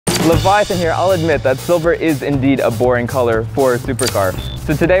Leviathan here. I'll admit that silver is indeed a boring color for a supercar.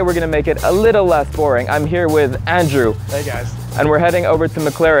 So today we're going to make it a little less boring. I'm here with Andrew. Hey guys. And we're heading over to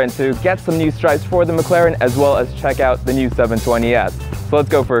McLaren to get some new stripes for the McLaren as well as check out the new 720S. So let's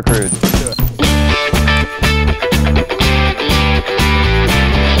go for a cruise. Let's do it.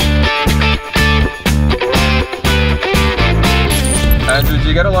 Andrew, do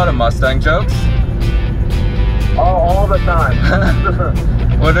you get a lot of Mustang jokes? Oh, all the time.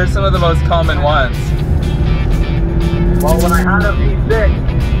 What are some of the most common ones? Well, when I had a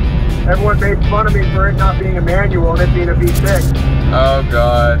V6, everyone made fun of me for it not being a manual and it being a V6. Oh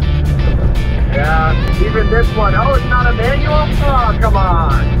God. Yeah, even this one. Oh, it's not a manual? Oh, come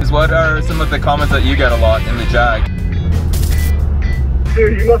on. What are some of the comments that you get a lot in the Jag?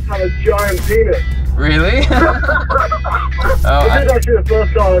 Dude, you must have a giant penis. Really? This is actually the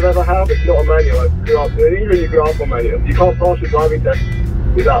first car I've ever had. It's not a manual. Even you go up on manual. You can't pass your driving test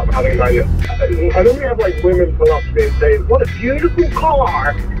without having a manual. I normally have like women pull up to me and say, "What a beautiful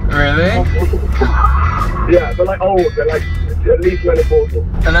car!" Really? Yeah, but like, oh, they're like at least menopausal.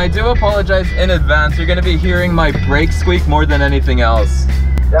 And I do apologize in advance. You're going to be hearing my brake squeak more than anything else.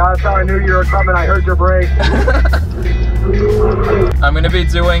 Yeah, that's how I knew you were coming. I heard your brake. I'm going to be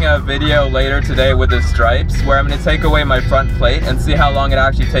doing a video later today with the stripes where I'm going to take away my front plate and see how long it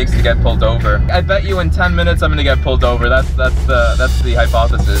actually takes to get pulled over. I bet you in 10 minutes I'm going to get pulled over. That's the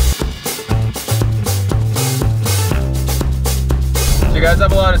hypothesis. Do you guys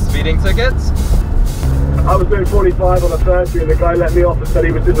have a lot of speeding tickets? I was doing 45 on a 30 and the guy let me off and said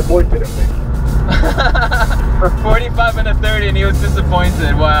he was disappointed at me. 45 and a 30 and he was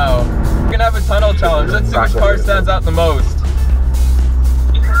disappointed. Wow. We're gonna have a tunnel challenge. Let's see which car stands out the most.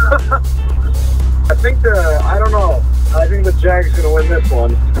 I think I don't know. I think the Jag's gonna win this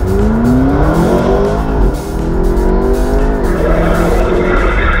one.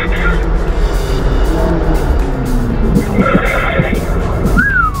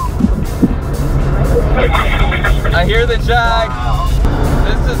 I hear the Jag. Wow.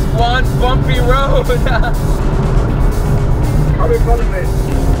 This is one bumpy road. Come in front of me.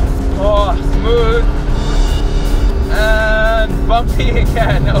 Oh, smooth. And bumpy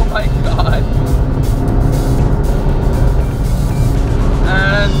again. Oh my God.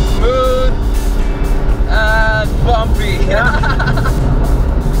 And smooth. And bumpy.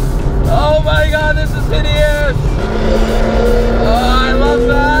 Oh my God, this is hideous. Oh, I love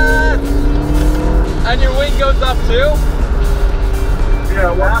that. And your wing goes up too?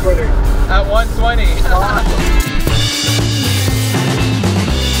 Yeah, 120. At 120.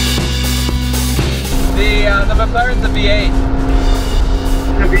 The McLaren's a V8.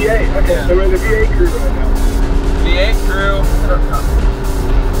 The V8, okay, yeah. So we're in the V8 crew right now. V8 crew.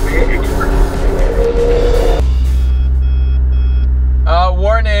 V8 crew.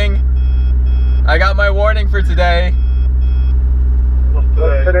 Warning. I got my warning for today. What's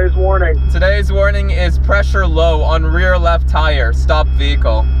today's warning? Today's warning is pressure low on rear left tire. Stop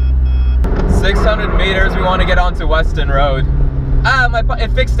vehicle. 600 meters, we want to get onto Weston Road.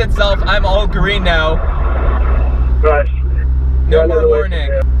 It fixed itself. I'm all green now. Right. No more warning.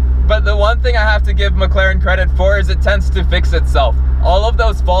 Yeah. But the one thing I have to give McLaren credit for is it tends to fix itself. All of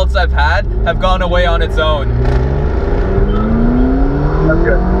those faults I've had have gone away on its own. That's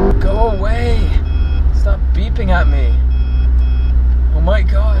good. Go away. Stop beeping at me. Oh my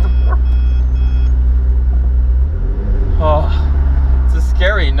God. Oh, it's a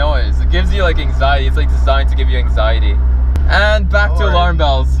scary noise. It gives you like anxiety. It's like designed to give you anxiety. And back to alarm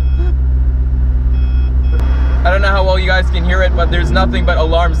bells. I don't know how well you guys can hear it, but there's nothing but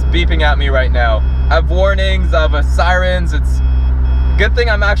alarms beeping at me right now. I have warnings, I have sirens. It's a good thing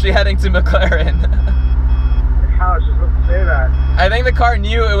I'm actually heading to McLaren. I was just about to say that. I think the car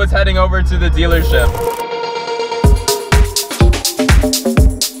knew it was heading over to the dealership.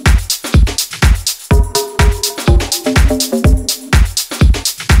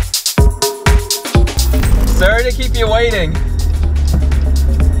 Sorry to keep you waiting.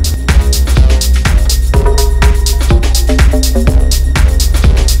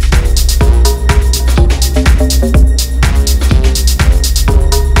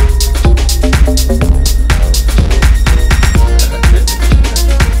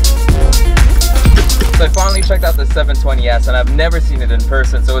 So I finally checked out the 720S and I've never seen it in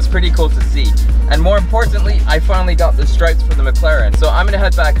person, so it's pretty cool to see. And more importantly, I finally got the stripes for the McLaren. So I'm gonna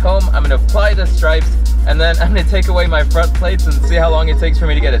head back home, I'm gonna apply the stripes, and then I'm gonna take away my front plates and see how long it takes for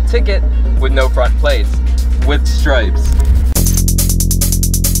me to get a ticket with no front plates, with stripes.